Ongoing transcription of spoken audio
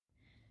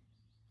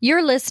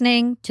You're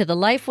listening to the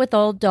Life with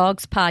Old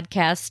Dogs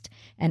podcast,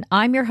 and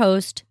I'm your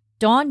host,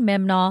 Dawn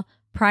Mimnaugh,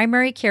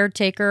 primary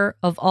caretaker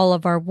of all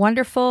of our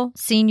wonderful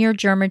senior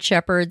German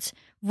Shepherds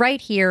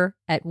right here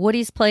at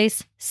Woody's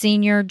Place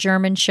Senior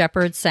German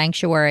Shepherd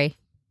Sanctuary.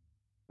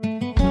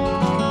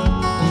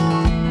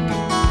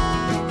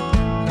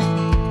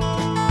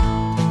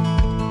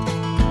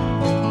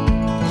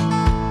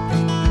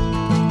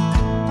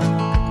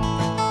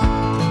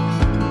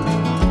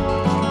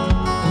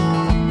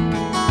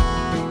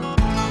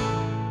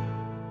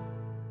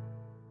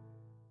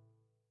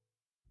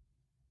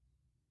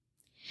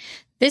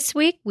 This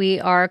week, we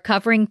are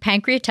covering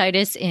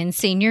pancreatitis in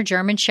senior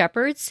German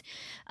Shepherds.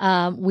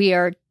 We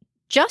are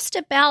just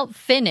about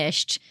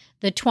finished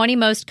the 20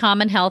 most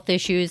common health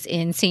issues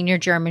in senior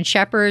German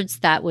Shepherds.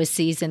 That was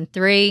season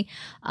 3.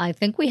 I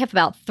think we have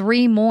about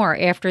 3 more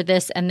after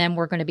this, and then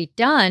we're going to be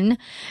done.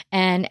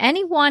 And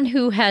anyone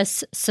who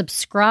has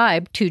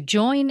subscribed to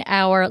join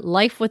our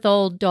Life with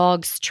Old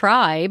Dogs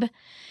tribe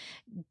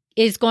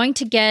is going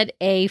to get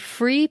a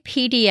free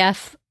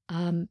PDF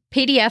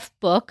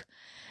book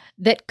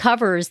that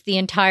covers the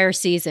entire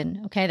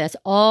season. Okay, that's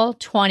all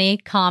 20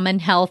 common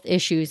health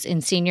issues in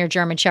senior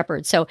German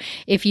Shepherds. So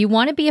if you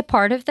want to be a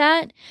part of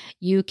that,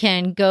 you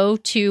can go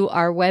to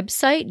our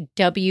website,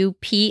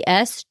 wpsgss.org,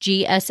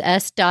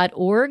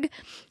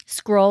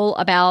 scroll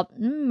about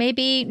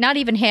maybe not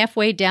even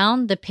halfway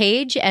down the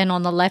page, and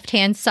on the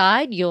left-hand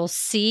side, you'll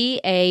see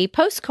a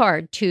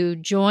postcard to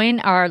join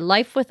our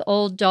Life with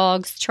Old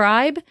Dogs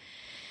tribe.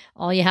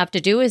 All you have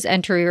to do is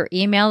enter your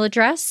email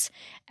address,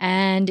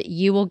 and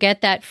you will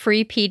get that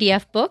free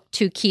PDF book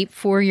to keep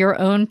for your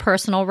own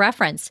personal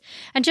reference.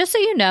 And just so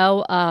you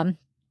know,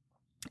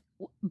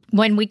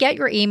 when we get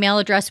your email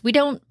address, we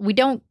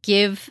don't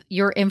give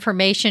your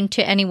information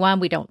to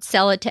anyone. We don't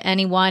sell it to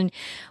anyone.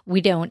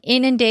 We don't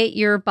inundate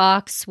your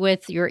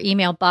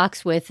email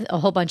box with a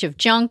whole bunch of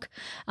junk.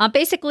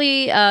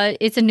 Basically,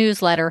 it's a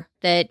newsletter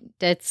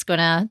that's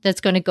gonna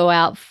go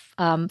out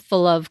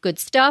full of good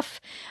stuff.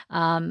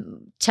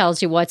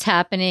 Tells you what's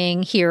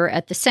happening here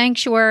at the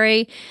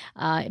sanctuary.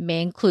 It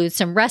may include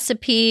some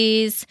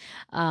recipes.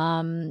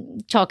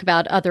 Talk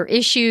about other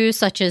issues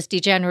such as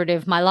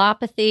degenerative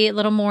myelopathy a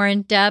little more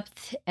in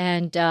depth,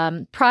 and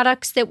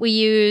products that we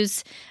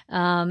use,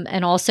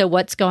 and also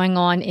what's going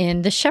on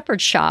in the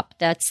Shepherd Shop.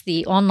 That's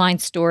the online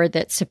store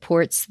that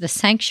supports the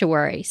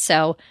sanctuary.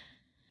 So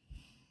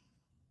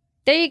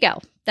there you go.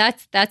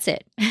 That's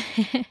it.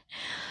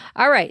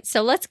 All right,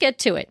 so let's get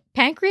to it.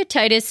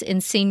 Pancreatitis in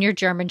senior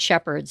German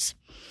Shepherds.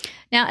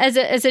 Now, as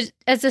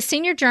a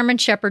senior German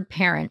Shepherd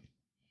parent,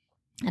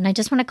 and I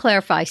just want to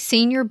clarify,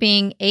 senior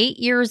being 8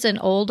 years and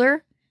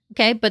older,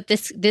 okay, but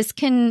this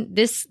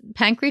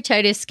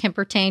pancreatitis can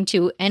pertain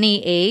to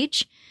any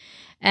age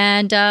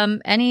and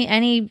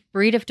any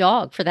breed of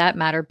dog for that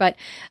matter. But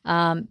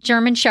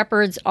German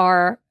Shepherds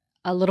are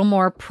a little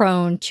more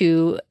prone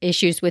to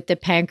issues with the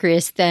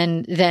pancreas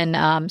than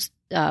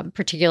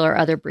particular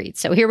other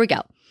breeds. So here we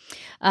go.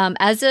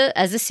 As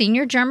a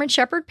senior German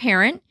Shepherd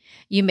parent,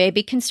 you may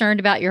be concerned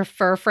about your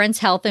fur friend's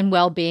health and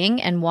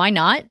well-being, and why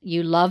not?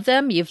 You love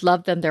them. You've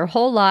loved them their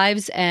whole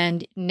lives,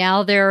 and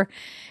now they're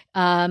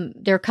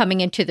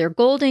coming into their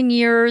golden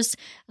years.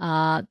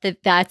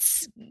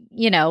 That's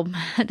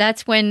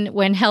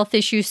when health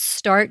issues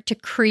start to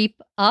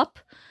creep up,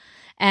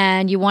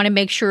 and you want to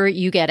make sure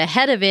you get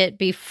ahead of it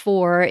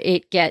before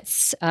it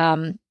gets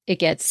bad.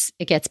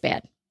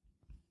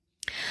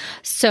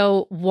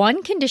 So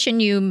one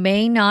condition you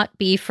may not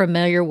be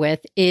familiar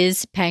with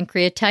is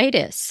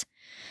pancreatitis.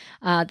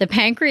 The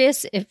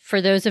pancreas,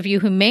 for those of you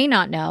who may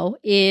not know,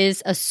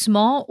 is a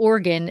small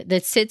organ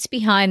that sits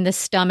behind the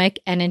stomach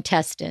and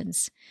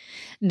intestines.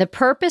 The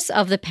purpose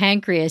of the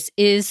pancreas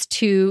is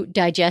to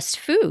digest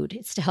food.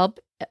 It's to help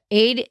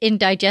aid in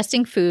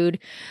digesting food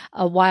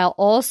while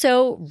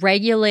also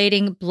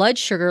regulating blood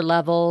sugar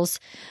levels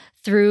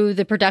through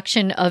the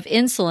production of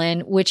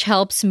insulin, which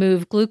helps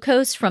move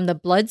glucose from the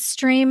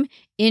bloodstream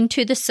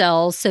into the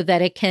cells so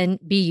that it can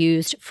be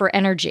used for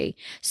energy.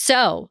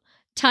 So,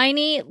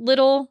 tiny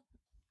little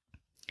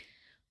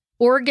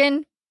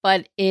organ,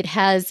 but it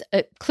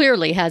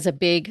clearly has a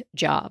big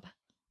job.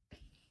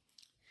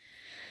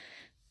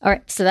 All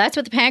right, so that's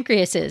what the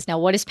pancreas is. Now,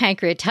 what is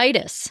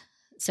pancreatitis?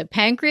 So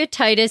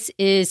pancreatitis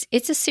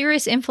it's a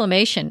serious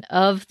inflammation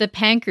of the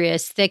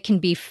pancreas that can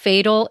be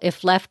fatal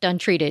if left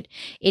untreated.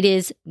 It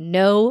is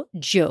no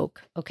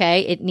joke,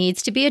 okay? It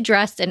needs to be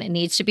addressed, and it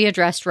needs to be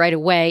addressed right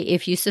away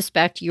if you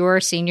suspect your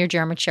senior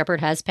German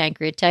Shepherd has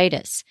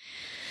pancreatitis.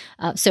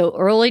 So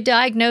early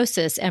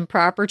diagnosis and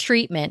proper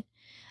treatment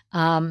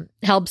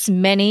helps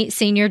many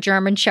senior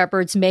German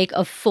Shepherds make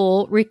a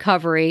full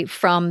recovery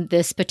from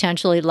this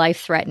potentially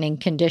life-threatening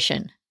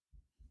condition.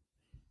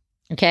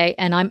 Okay,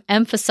 and I'm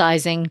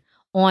emphasizing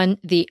on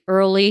the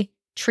early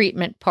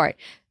treatment part.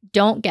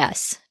 Don't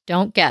guess,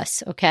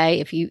 okay?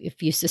 If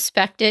you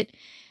suspect it,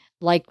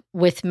 like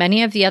with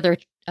many of the other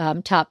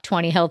top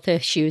 20 health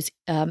issues,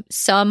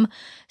 some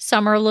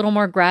are a little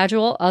more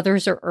gradual,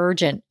 others are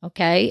urgent,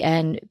 okay?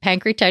 And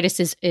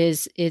pancreatitis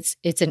is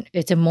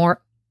a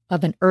more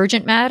of an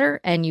urgent matter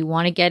and you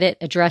want to get it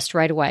addressed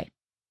right away.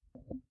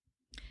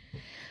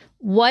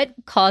 What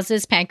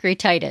causes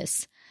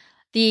pancreatitis?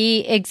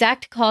 The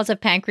exact cause of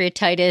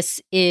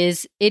pancreatitis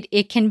is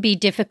it can be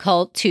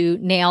difficult to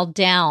nail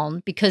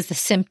down because the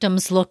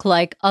symptoms look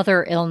like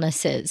other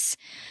illnesses.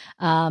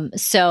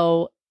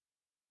 So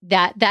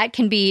that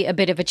can be a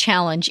bit of a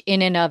challenge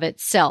in and of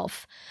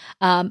itself.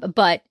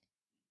 But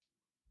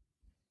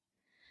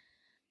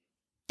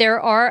there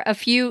are a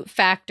few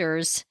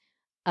factors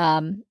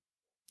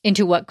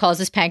into what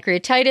causes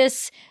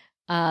pancreatitis.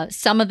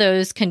 Some of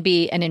those can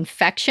be an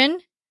infection,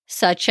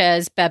 such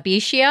as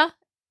Babesia.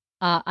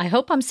 I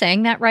hope I'm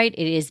saying that right.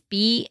 It is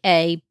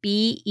Babesia,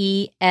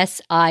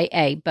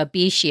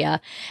 Babesia,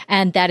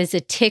 and that is a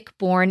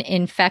tick-borne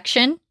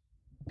infection.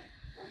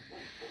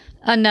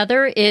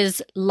 Another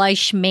is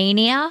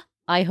Leishmania.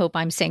 I hope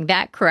I'm saying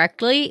that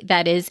correctly.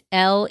 That is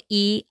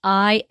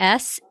Leishmania,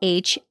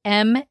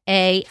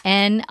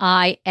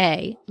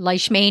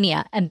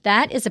 Leishmania, and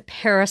that is a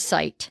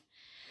parasite.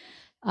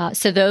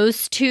 So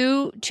those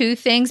two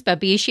things,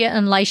 Babesia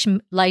and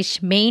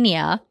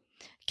Leishmania,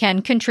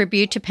 can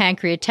contribute to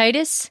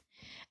pancreatitis.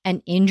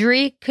 An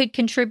injury could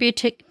contribute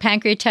to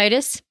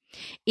pancreatitis.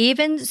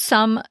 Even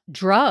some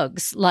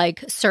drugs,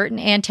 like certain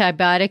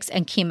antibiotics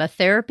and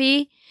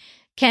chemotherapy,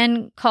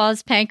 can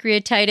cause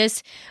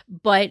pancreatitis.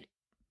 But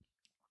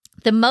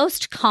the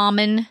most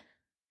common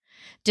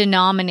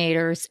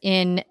denominators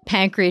in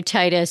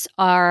pancreatitis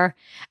are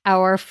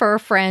our fur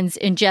friends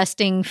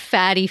ingesting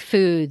fatty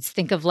foods.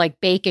 Think of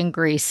like bacon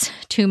grease,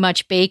 too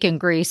much bacon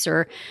grease,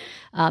 or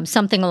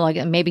something like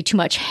maybe too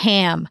much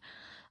ham,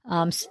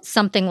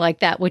 something like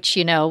that, which,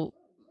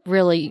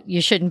 really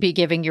you shouldn't be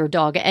giving your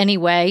dog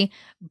anyway,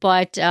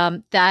 but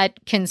that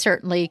can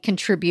certainly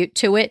contribute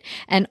to it.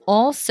 And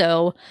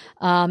also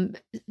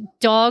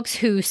dogs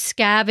who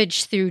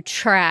scavenge through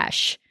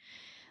trash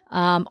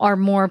are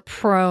more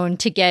prone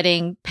to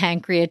getting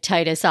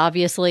pancreatitis.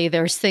 Obviously,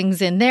 there's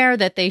things in there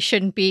that they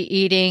shouldn't be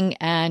eating,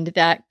 and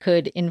that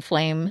could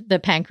inflame the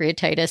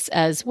pancreatitis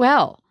as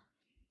well.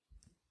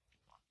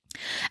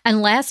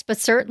 And last but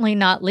certainly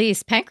not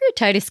least,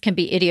 pancreatitis can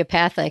be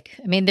idiopathic.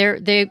 I mean,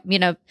 they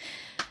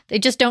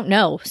just don't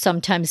know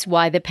sometimes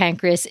why the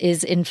pancreas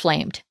is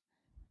inflamed.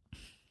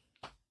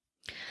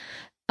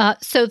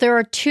 So there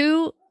are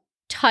two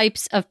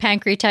types of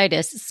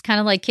pancreatitis. It's kind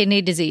of like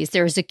kidney disease.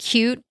 There's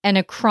acute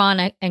and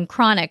chronic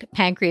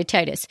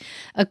pancreatitis.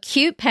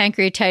 Acute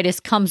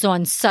pancreatitis comes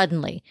on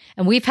suddenly,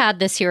 and we've had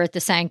this here at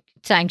the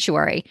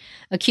sanctuary,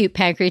 acute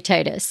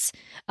pancreatitis.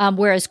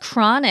 Whereas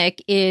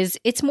chronic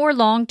it's more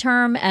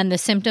long-term and the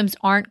symptoms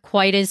aren't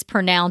quite as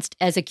pronounced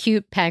as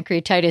acute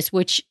pancreatitis,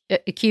 which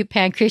acute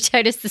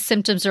pancreatitis, the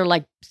symptoms are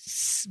like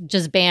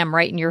just bam,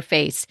 right in your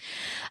face.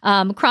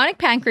 Chronic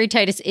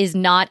pancreatitis is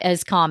not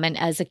as common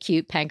as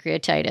acute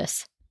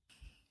pancreatitis.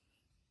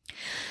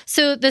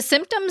 So the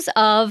symptoms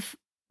of,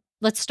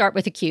 let's start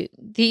with acute.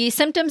 The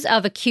symptoms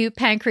of acute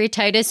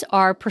pancreatitis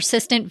are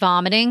persistent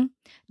vomiting,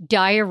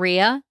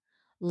 diarrhea,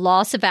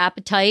 loss of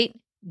appetite,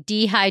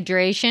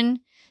 dehydration,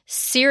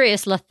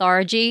 serious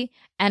lethargy,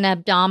 and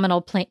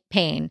abdominal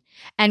pain.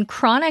 And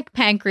chronic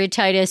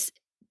pancreatitis,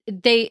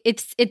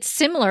 it's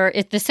similar.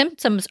 The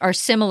symptoms are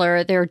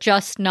similar. They're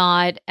just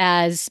not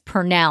as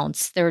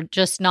pronounced. They're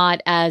just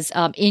not as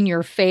in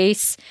your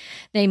face.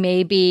 They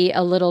may be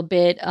a little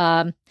bit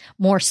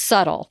more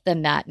subtle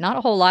than that. Not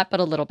a whole lot,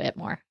 but a little bit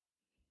more.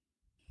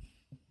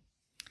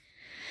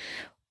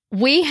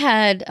 We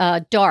had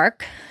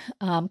Dark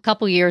a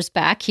couple years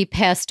back. He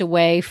passed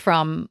away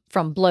from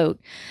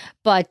bloat,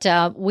 but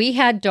we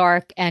had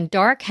Dark, and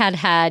Dark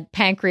had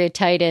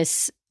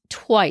pancreatitis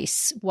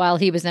twice while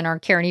he was in our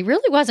care, and he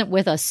really wasn't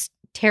with us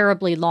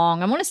terribly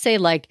long. I want to say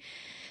like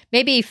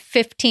maybe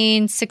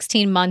 15,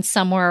 16 months,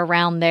 somewhere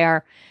around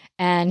there,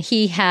 and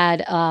he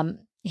had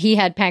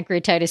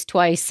pancreatitis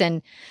twice,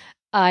 and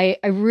I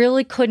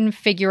really couldn't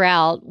figure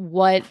out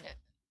what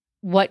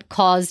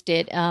caused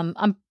it.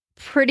 I'm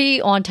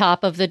pretty on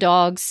top of the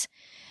dogs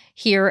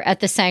here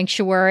at the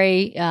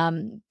sanctuary.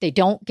 They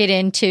don't get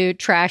into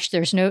trash.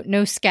 There's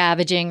no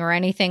scavenging or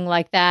anything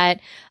like that.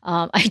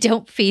 I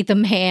don't feed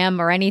them ham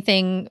or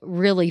anything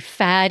really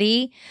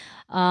fatty.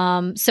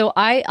 So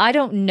I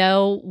don't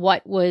know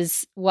what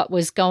was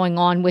going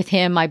on with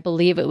him. I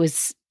believe it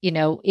was,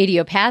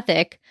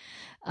 idiopathic,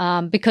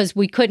 because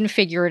we couldn't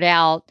figure it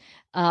out.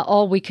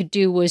 All we could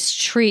do was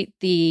treat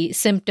the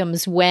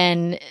symptoms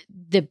when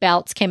the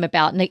bouts came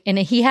about, and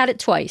he had it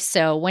twice.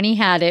 So when he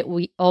had it,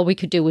 all we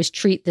could do was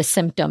treat the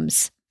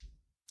symptoms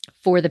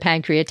for the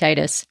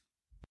pancreatitis.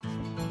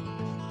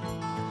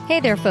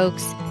 Hey there,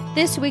 folks.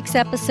 This week's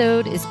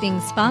episode is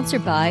being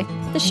sponsored by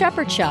The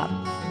Shepherd Shop.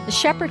 The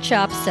Shepherd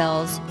Shop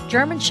sells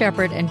German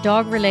Shepherd and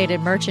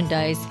dog-related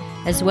merchandise,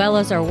 as well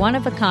as our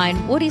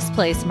one-of-a-kind Woody's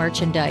Place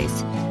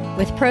merchandise,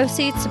 with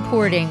proceeds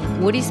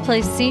supporting Woody's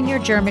Place Senior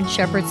German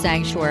Shepherd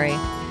Sanctuary.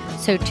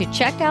 So to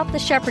check out the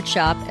Shepherd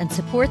Shop and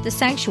support the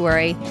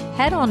sanctuary,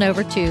 head on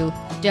over to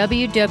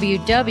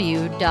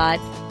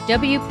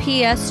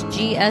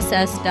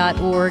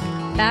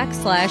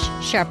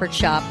www.wpsgss.org/Shepherd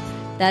Shop.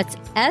 That's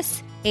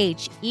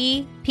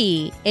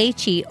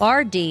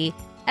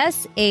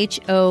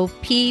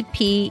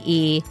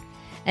SHEPHERDSHOPPE.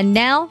 And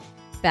now,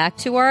 back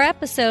to our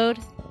episode.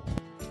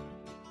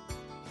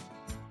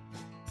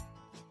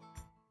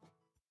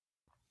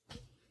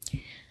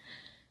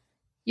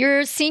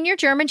 Your senior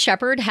German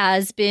Shepherd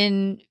has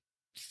been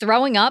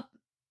throwing up,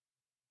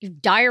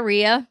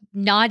 diarrhea,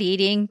 not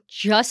eating,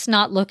 just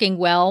not looking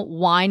well,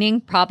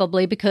 whining,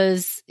 probably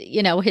because,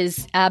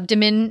 his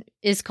abdomen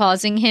is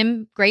causing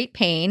him great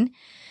pain,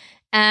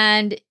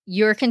 and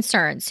you're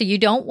concerned. So you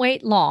don't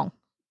wait long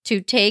to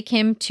take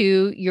him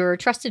to your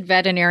trusted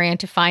veterinarian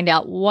to find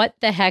out what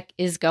the heck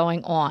is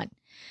going on.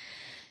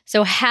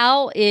 So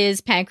how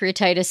is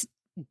pancreatitis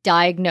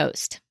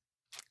diagnosed?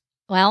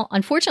 Well,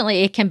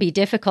 unfortunately, it can be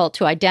difficult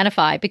to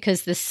identify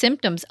because the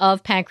symptoms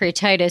of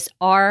pancreatitis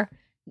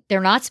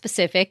they're not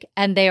specific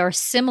and they are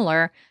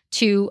similar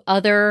to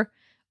other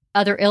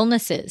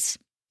illnesses.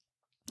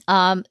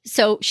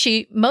 So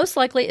she most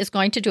likely is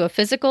going to do a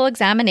physical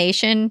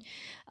examination,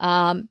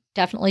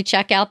 definitely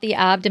check out the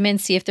abdomen,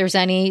 see if there's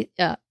any,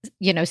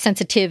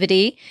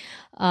 sensitivity.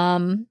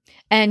 And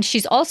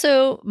she's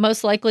also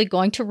most likely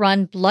going to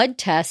run blood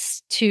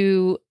tests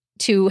to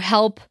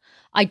help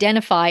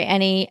identify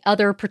any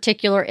other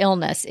particular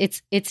illness.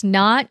 It's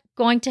not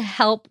going to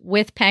help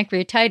with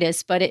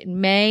pancreatitis, but it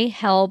may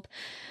help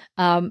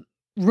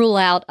rule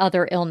out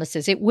other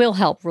illnesses. It will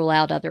help rule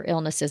out other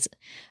illnesses,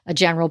 a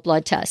general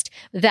blood test.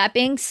 That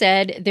being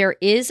said, there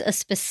is a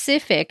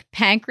specific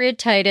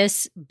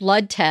pancreatitis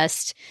blood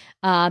test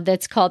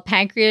that's called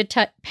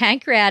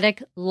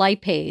pancreatic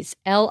lipase,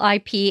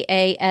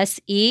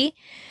 LIPASE,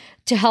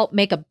 to help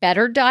make a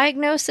better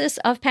diagnosis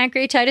of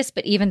pancreatitis,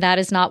 but even that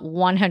is not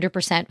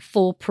 100%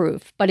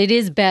 foolproof, but it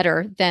is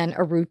better than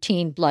a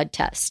routine blood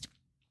test.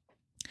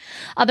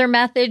 Other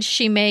methods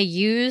she may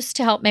use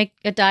to help make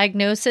a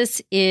diagnosis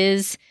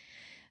is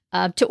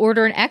to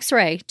order an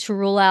X-ray to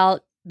rule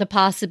out the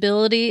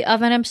possibility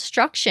of an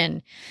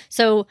obstruction.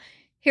 So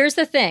here's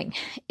the thing.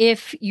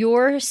 If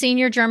your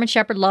senior German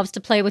Shepherd loves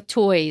to play with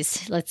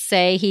toys, let's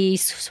say he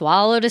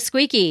swallowed a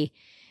squeaky,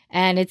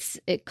 and it's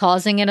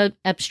causing an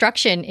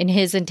obstruction in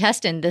his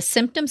intestine, the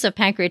symptoms of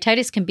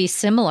pancreatitis can be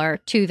similar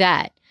to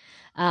that.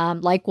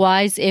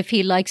 Likewise, if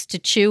he likes to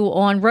chew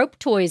on rope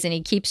toys and he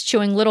keeps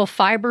chewing little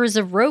fibers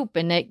of rope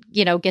and it,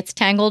 gets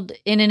tangled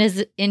in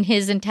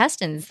his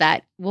intestines,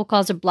 that will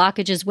cause a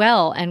blockage as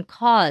well and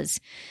cause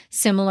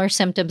similar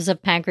symptoms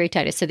of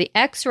pancreatitis. So the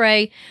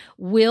X-ray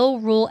will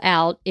rule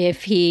out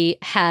if he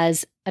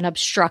has an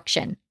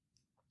obstruction.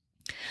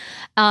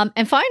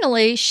 And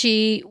finally,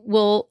 she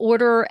will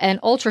order an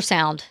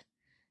ultrasound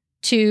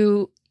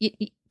to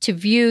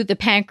view the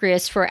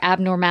pancreas for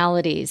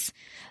abnormalities.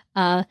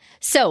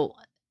 So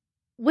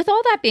with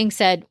all that being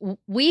said,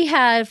 we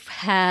have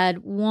had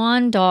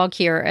one dog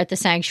here at the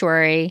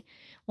sanctuary,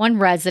 one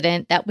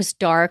resident that was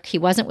dark. He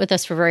wasn't with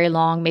us for very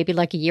long, maybe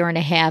like a year and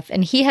a half,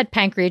 and he had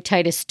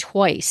pancreatitis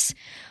twice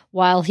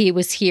while he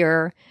was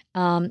here,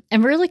 and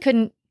really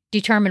couldn't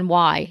determine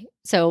why.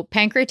 So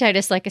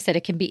pancreatitis, like I said,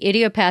 it can be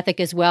idiopathic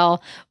as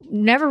well.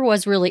 Never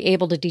was really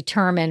able to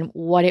determine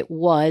what it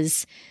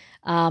was,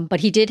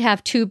 but he did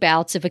have 2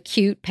 bouts of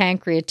acute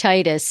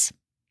pancreatitis.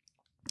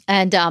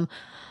 And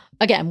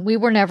again, we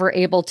were never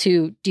able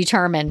to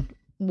determine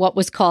what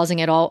was causing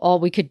it. All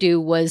we could do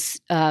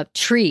was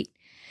treat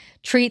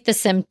the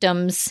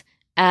symptoms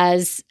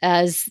as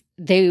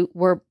they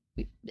were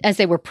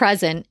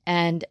present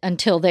and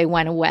until they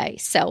went away.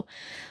 So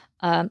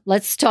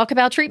let's talk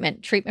about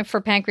treatment for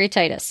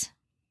pancreatitis.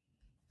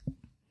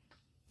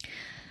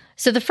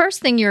 So the first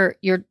thing your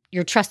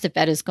trusted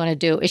vet is going to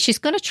do is she's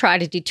going to try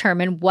to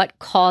determine what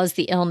caused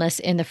the illness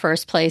in the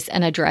first place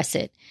and address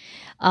it.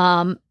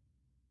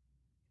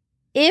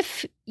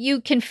 If you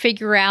can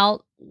figure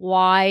out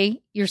why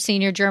your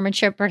senior German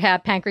Shepherd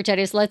had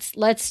pancreatitis,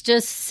 let's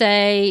just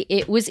say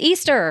it was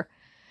Easter.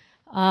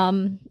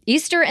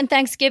 Easter and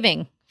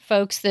Thanksgiving,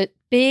 folks, that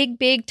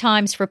big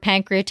times for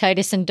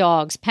pancreatitis in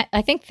dogs.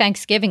 I think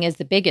Thanksgiving is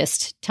the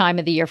biggest time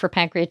of the year for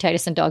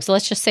pancreatitis in dogs. So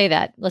let's just say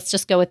that. Let's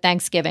just go with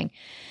Thanksgiving.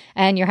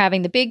 And you're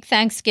having the big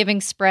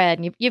Thanksgiving spread,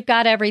 and you've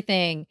got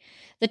everything.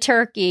 The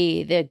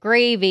turkey, the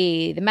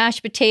gravy, the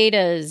mashed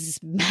potatoes,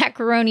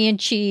 macaroni and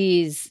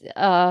cheese,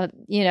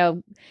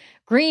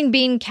 green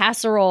bean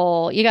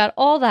casserole. You got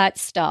all that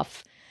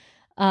stuff.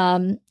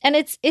 And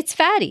it's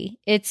fatty.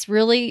 It's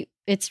really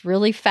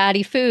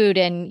fatty food,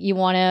 and you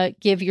want to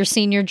give your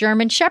senior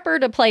German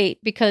Shepherd a plate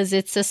because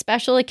it's a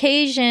special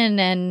occasion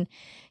and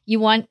you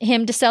want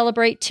him to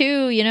celebrate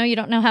too. You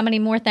don't know how many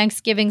more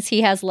Thanksgivings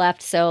he has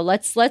left. So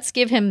let's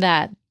give him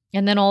that.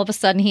 And then all of a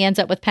sudden he ends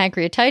up with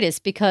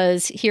pancreatitis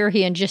because here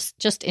he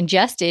just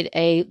ingested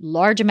a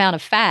large amount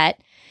of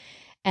fat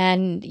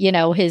and,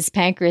 his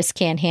pancreas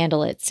can't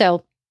handle it.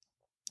 So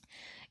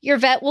your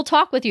vet will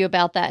talk with you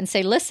about that and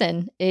say,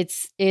 listen,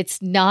 it's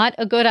not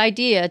a good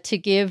idea to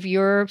give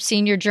your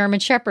senior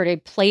German Shepherd a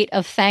plate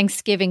of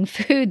Thanksgiving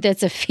food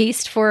that's a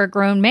feast for a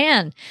grown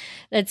man.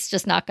 That's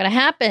just not going to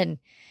happen.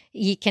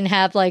 He can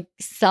have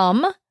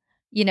some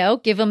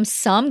Give them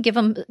some of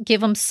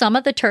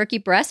the turkey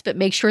breast, but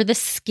make sure the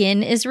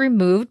skin is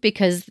removed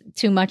because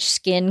too much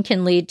skin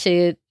can lead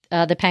to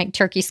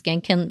turkey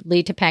skin can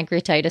lead to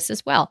pancreatitis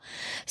as well.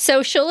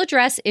 So she'll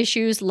address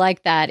issues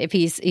like that. If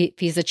he's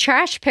a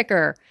trash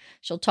picker,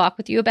 she'll talk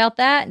with you about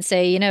that and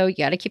say, you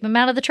got to keep him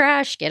out of the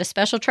trash. Get a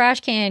special trash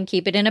can.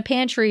 Keep it in a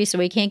pantry so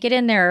he can't get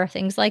in there.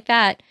 Things like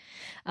that.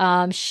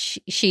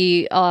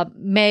 She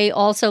may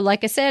also,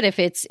 like I said,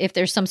 if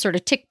there's some sort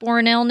of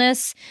tick-borne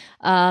illness,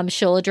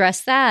 she'll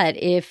address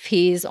that. If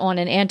he's on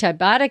an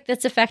antibiotic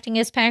that's affecting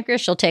his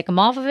pancreas, she'll take him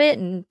off of it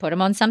and put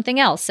him on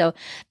something else. So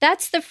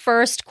that's the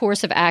first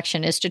course of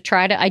action, is to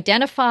try to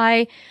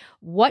identify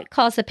what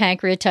caused the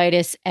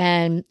pancreatitis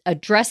and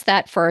address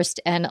that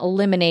first and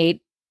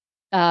eliminate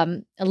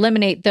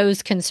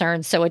those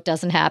concerns so it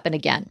doesn't happen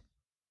again.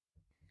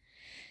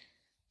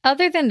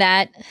 Other than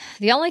that,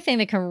 the only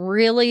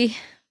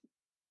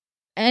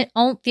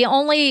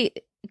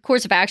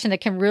course of action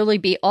that can really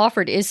be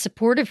offered is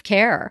supportive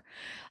care,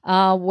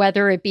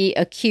 whether it be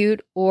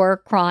acute or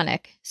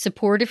chronic.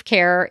 Supportive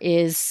care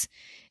is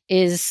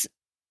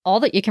all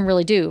that you can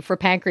really do for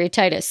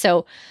pancreatitis.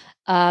 So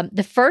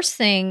the first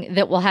thing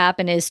that will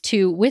happen is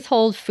to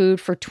withhold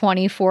food for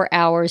 24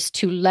 hours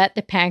to let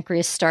the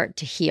pancreas start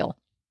to heal.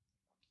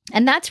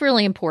 And that's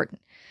really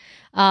important.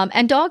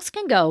 And dogs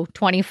can go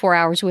 24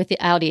 hours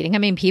without eating. I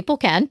mean, people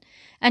can,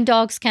 and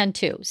dogs can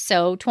too.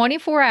 So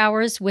 24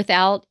 hours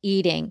without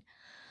eating.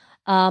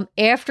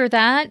 After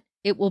that,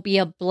 it will be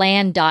a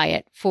bland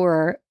diet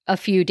for a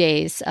few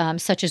days,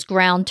 such as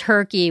ground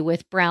turkey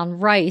with brown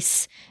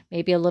rice,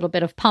 maybe a little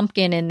bit of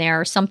pumpkin in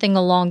there, something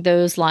along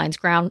those lines,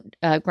 ground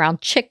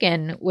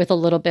chicken with a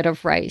little bit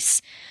of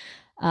rice,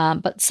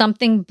 but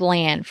something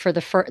bland for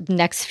the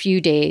next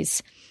few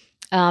days.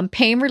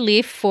 Pain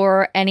relief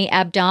for any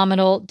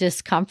abdominal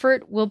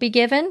discomfort will be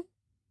given,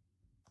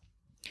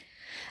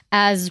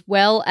 as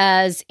well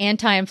as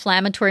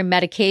anti-inflammatory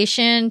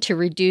medication to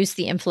reduce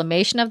the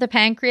inflammation of the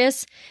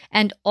pancreas,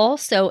 and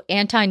also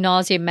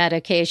anti-nausea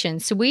medication.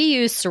 So we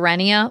use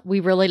Cerenia. We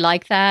really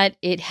like that.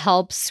 It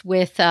helps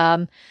with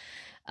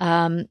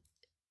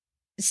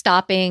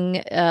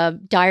stopping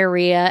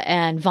diarrhea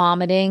and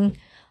vomiting.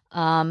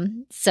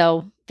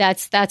 So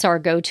that's our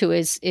go-to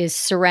is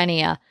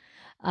Cerenia.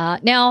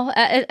 Now,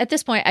 at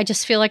this point, I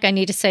just feel like I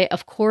need to say,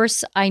 of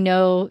course, I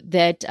know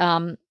that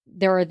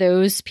there are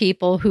those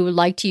people who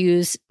like to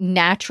use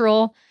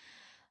natural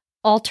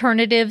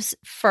alternatives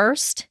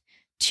first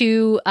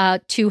to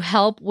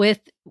help with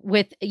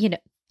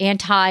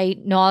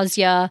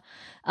anti-nausea,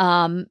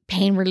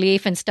 pain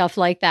relief, and stuff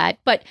like that.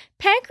 But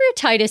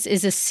pancreatitis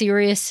is a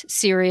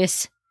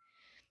serious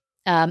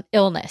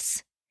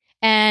illness.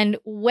 And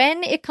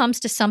when it comes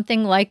to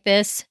something like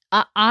this,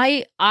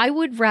 I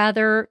would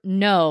rather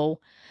know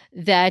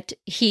that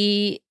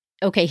he's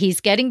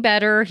getting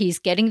better, he's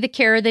getting the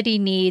care that he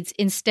needs,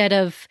 instead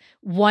of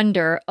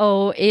wonder,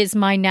 is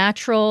my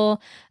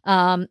natural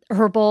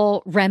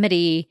herbal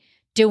remedy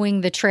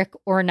doing the trick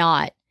or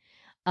not?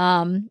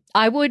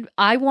 I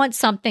want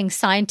something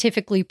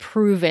scientifically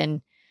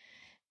proven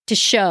to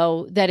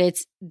show that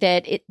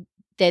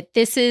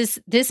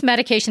this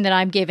medication that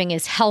I'm giving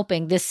is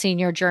helping this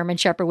senior German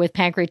Shepherd with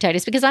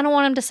pancreatitis, because I don't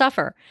want him to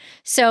suffer.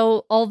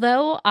 So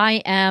although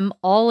I am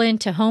all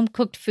into home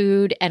cooked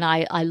food and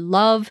I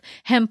love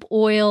hemp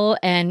oil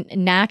and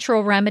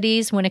natural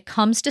remedies, when it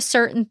comes to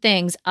certain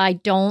things, I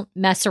don't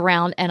mess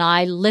around and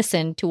I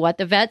listen to what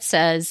the vet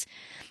says,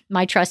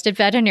 my trusted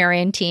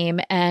veterinarian team,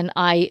 and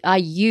I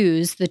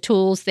use the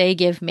tools they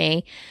give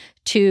me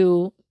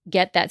to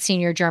get that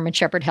senior German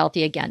Shepherd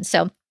healthy again.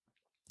 So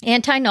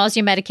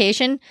anti-nausea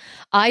medication,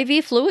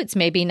 IV fluids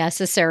may be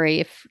necessary.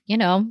 If,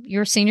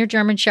 your senior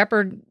German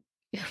Shepherd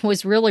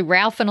was really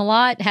ralphing a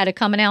lot, had it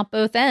coming out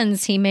both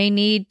ends, he may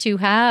need to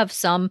have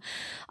some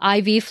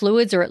IV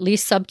fluids, or at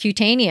least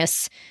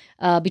subcutaneous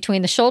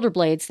between the shoulder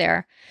blades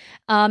there.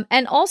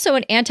 And also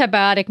an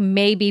antibiotic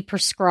may be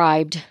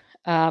prescribed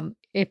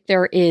if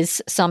there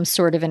is some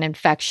sort of an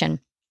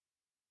infection.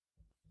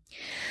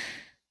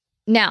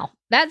 Now,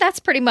 that's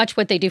pretty much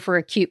what they do for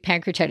acute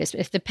pancreatitis.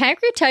 If the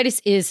pancreatitis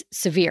is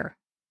severe,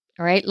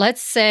 all right,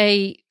 let's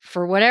say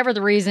for whatever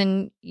the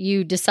reason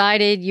you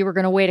decided you were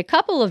going to wait a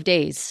couple of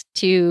days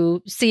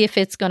to see if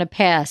it's going to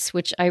pass,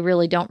 which I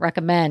really don't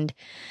recommend,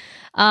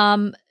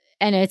 and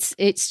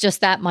it's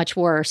just that much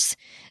worse,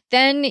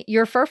 then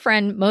your fur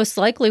friend most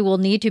likely will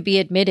need to be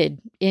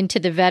admitted into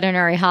the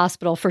veterinary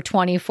hospital for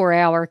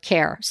 24-hour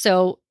care.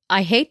 So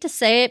I hate to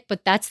say it,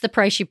 but that's the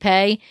price you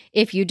pay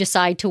if you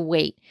decide to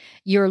wait.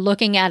 You're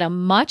looking at a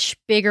much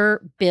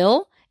bigger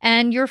bill,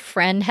 and your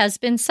friend has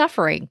been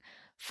suffering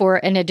for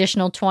an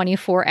additional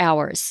 24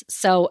 hours.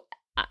 So,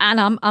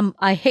 and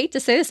I hate to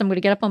say this, I'm going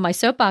to get up on my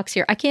soapbox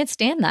here. I can't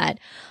stand that.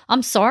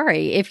 I'm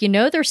sorry. If you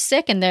know they're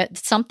sick and that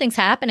something's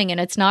happening and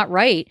it's not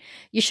right,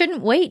 you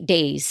shouldn't wait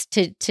days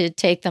to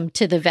take them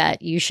to the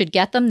vet. You should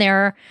get them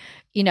there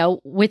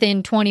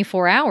within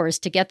 24 hours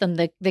to get them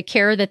the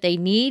care that they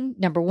need,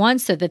 number one,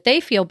 so that they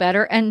feel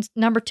better. And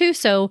number two,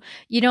 so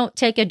you don't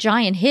take a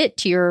giant hit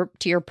to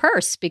your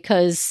purse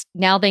because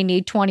now they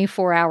need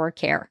 24-hour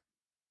care.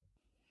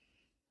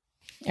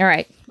 All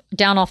right.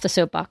 Down off the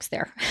soapbox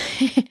there.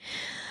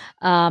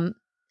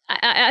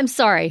 I'm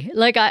sorry.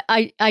 Like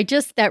I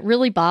just, that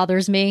really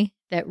bothers me.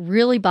 That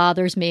really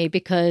bothers me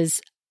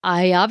because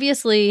I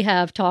obviously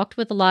have talked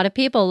with a lot of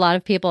people. A lot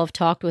of people have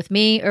talked with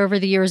me over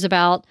the years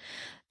about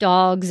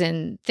dogs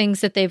and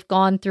things that they've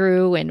gone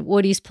through and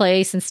Woody's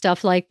Place and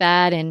stuff like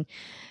that. And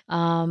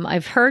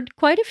I've heard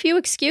quite a few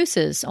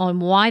excuses on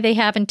why they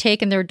haven't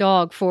taken their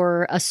dog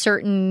for a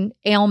certain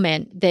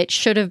ailment that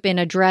should have been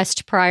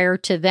addressed prior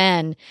to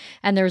then.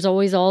 And there's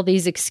always all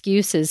these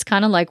excuses,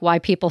 kind of like why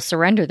people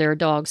surrender their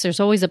dogs.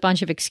 There's always a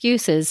bunch of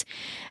excuses.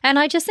 And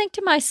I just think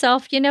to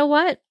myself, you know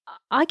what?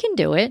 I can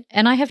do it.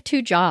 And I have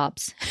 2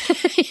 jobs.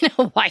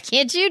 Why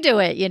can't you do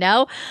it?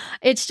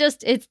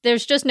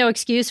 There's just no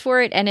excuse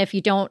for it. And if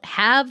you don't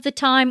have the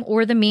time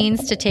or the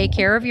means to take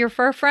care of your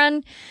fur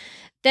friend,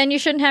 then you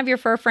shouldn't have your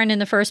fur friend in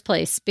the first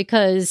place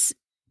because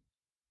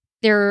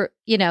they're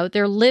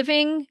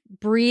living,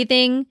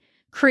 breathing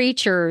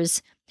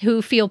creatures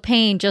who feel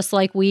pain just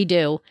like we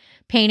do,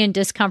 pain and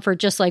discomfort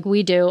just like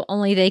we do,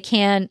 only they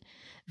can't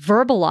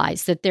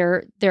verbalize that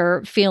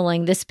they're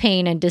feeling this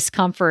pain and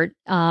discomfort,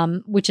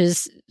 which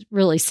is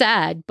really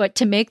sad. But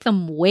to make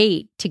them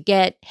wait to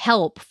get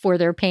help for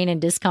their pain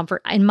and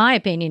discomfort, in my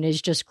opinion,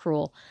 is just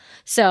cruel.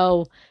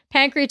 So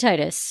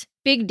pancreatitis,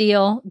 big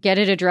deal. Get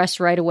it addressed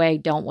right away.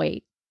 Don't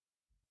wait.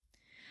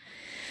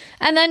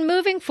 And then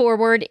moving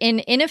forward,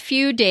 in a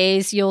few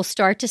days, you'll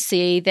start to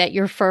see that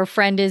your fur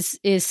friend is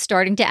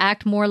starting to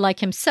act more like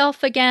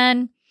himself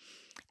again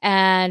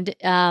and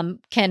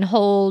can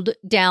hold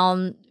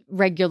down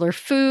regular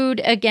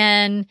food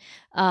again,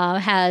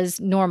 has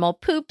normal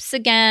poops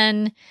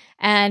again,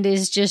 and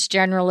is just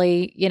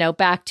generally,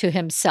 back to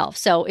himself.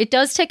 So it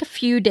does take a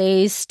few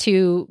days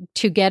to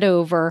get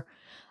over,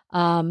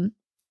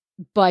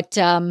 but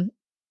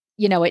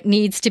it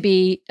needs to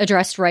be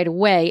addressed right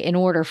away in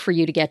order for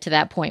you to get to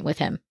that point with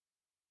him.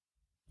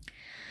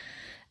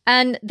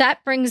 And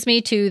that brings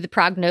me to the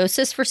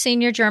prognosis for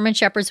senior German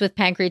Shepherds with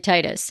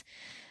pancreatitis.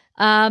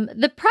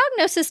 The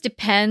prognosis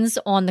depends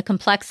on the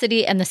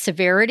complexity and the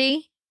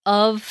severity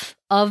of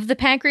the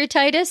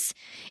pancreatitis.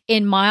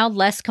 In mild,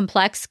 less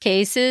complex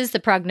cases, the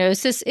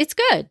prognosis, it's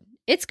good.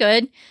 It's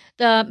good.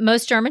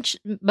 Most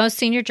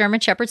senior German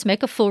Shepherds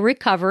make a full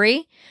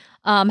recovery.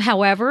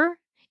 However,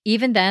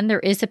 even then,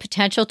 there is a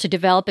potential to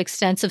develop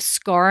extensive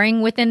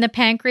scarring within the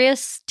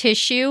pancreas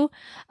tissue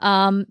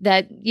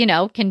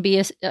that, can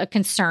be a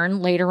concern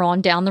later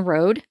on down the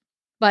road.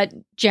 But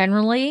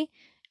generally,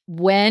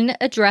 when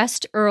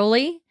addressed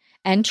early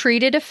and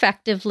treated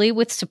effectively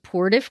with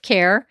supportive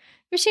care,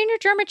 your senior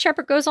German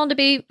Shepherd goes on to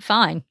be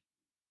fine.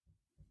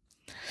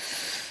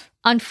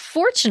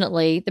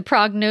 Unfortunately, the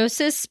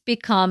prognosis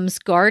becomes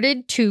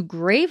guarded to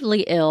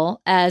gravely ill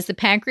as the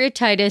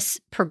pancreatitis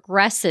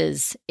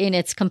progresses in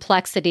its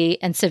complexity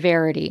and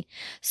severity.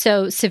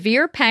 So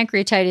severe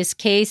pancreatitis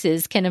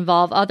cases can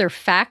involve other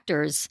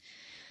factors,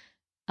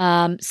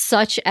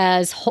 such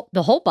as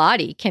the whole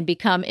body can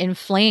become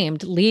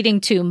inflamed, leading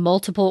to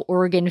multiple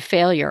organ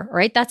failure,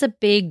 right? That's a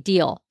big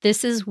deal.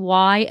 This is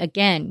why,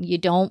 again, you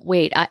don't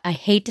wait. I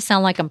hate to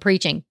sound like I'm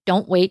preaching.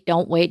 Don't wait,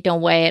 don't wait,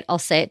 don't wait. I'll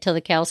say it till the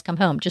cows come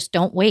home. Just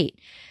don't wait.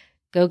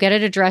 Go get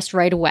it addressed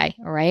right away,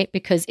 all right?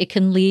 Because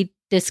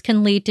this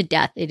can lead to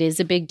death. It is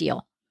a big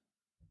deal.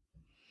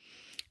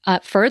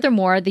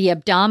 Furthermore, the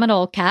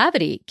abdominal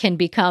cavity can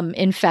become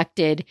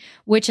infected,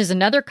 which is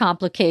another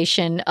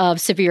complication of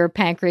severe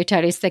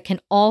pancreatitis that can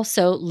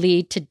also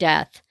lead to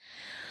death.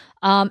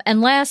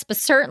 And last, but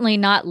certainly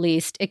not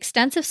least,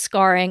 extensive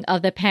scarring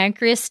of the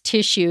pancreas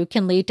tissue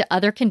can lead to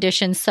other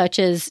conditions such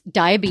as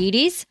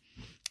diabetes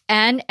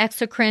and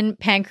exocrine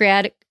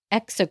pancreatic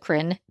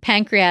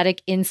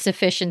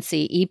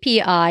insufficiency,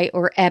 EPI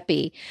or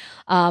EPI.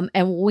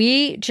 And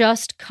we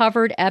just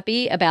covered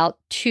EPI about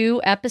 2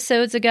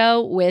 episodes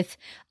ago with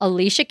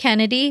Alicia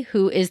Kennedy,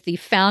 who is the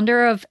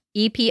founder of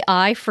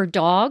EPI for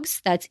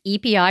Dogs. That's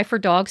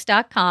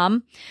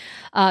epifordogs.com.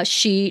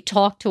 She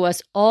talked to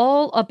us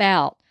all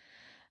about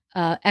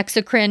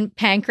exocrine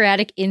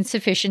pancreatic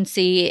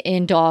insufficiency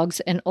in dogs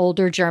and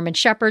older German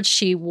Shepherds.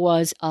 She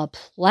was a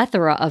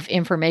plethora of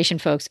information,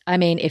 folks. I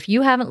mean, if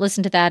you haven't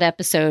listened to that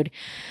episode,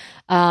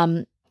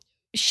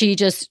 she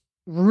just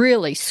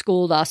really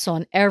schooled us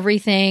on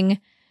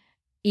everything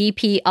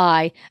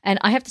EPI. And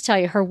I have to tell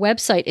you, her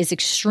website is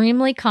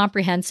extremely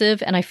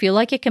comprehensive, and I feel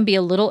like it can be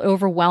a little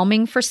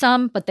overwhelming for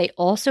some, but they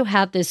also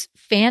have this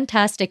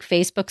fantastic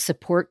Facebook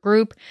support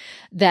group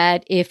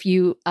that if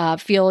you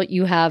feel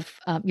you have,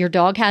 your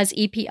dog has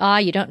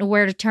EPI, you don't know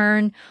where to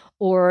turn,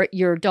 or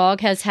your dog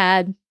has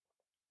had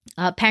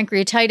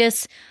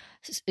pancreatitis,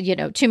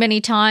 too many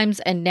times,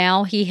 and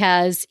now he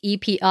has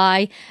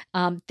EPI.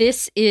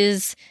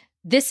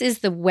 This is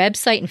the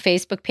website and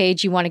Facebook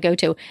page you want to go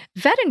to.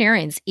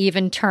 Veterinarians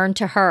even turn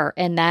to her,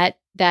 and that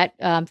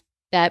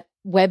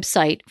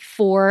website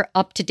for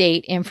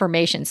up-to-date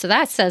information. So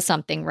that says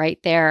something right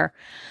there.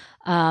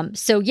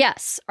 So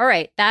yes, all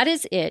right, that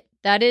is it.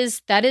 That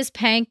is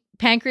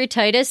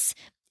pancreatitis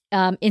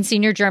in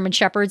senior German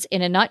Shepherds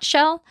in a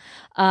nutshell.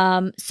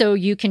 So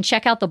you can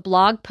check out the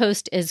blog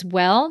post as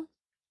well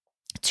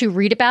to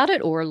read about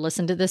it or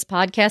listen to this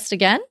podcast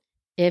again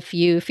if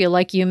you feel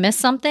like you missed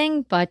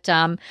something. But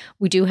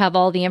we do have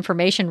all the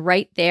information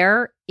right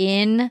there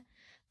in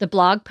the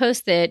blog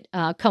post that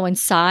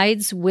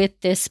coincides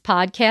with this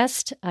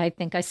podcast. I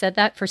think I said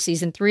that for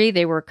season 3,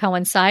 they were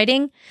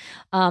coinciding.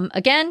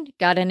 Again,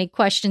 got any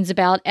questions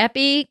about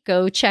Epi,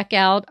 go check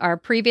out our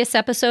previous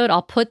episode.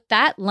 I'll put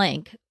that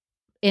link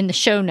in the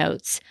show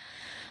notes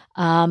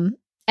and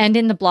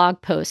in the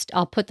blog post.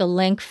 I'll put the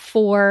link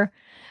for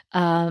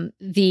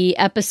the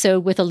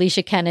episode with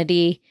Alicia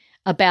Kennedy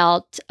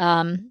about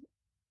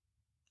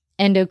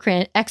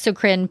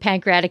exocrine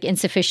pancreatic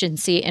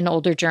insufficiency in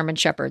older German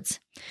Shepherds.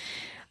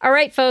 All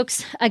right,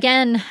 folks.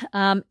 Again,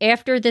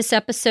 after this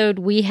episode,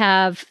 we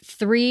have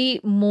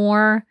 3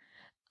 more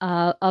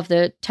of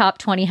the top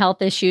 20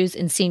 health issues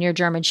in senior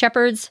German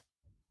Shepherds.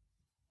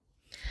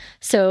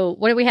 So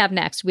what do we have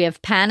next? We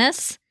have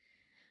pannus,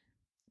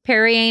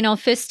 perianal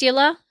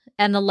fistula,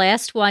 and the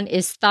last one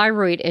is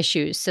thyroid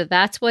issues. So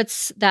that's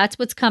what's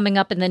coming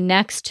up in the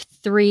next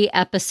 3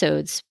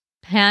 episodes.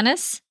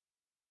 Pannus,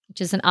 which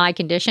is an eye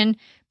condition,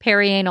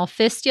 perianal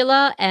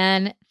fistula,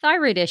 and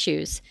thyroid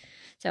issues.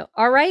 So,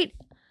 all right.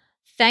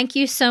 Thank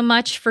you so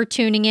much for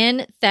tuning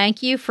in.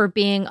 Thank you for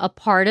being a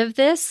part of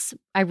this.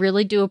 I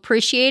really do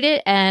appreciate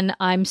it. And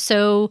I'm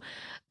so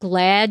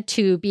glad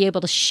to be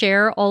able to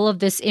share all of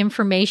this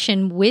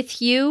information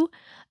with you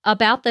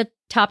about the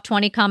top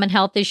 20 common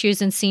health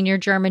issues in senior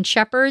German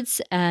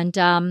Shepherds, and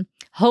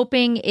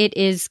hoping it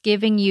is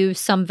giving you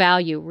some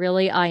value.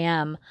 Really, I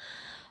am.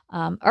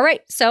 All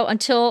right. So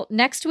until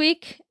next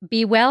week,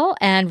 be well.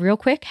 And real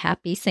quick,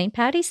 happy St.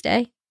 Paddy's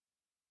Day.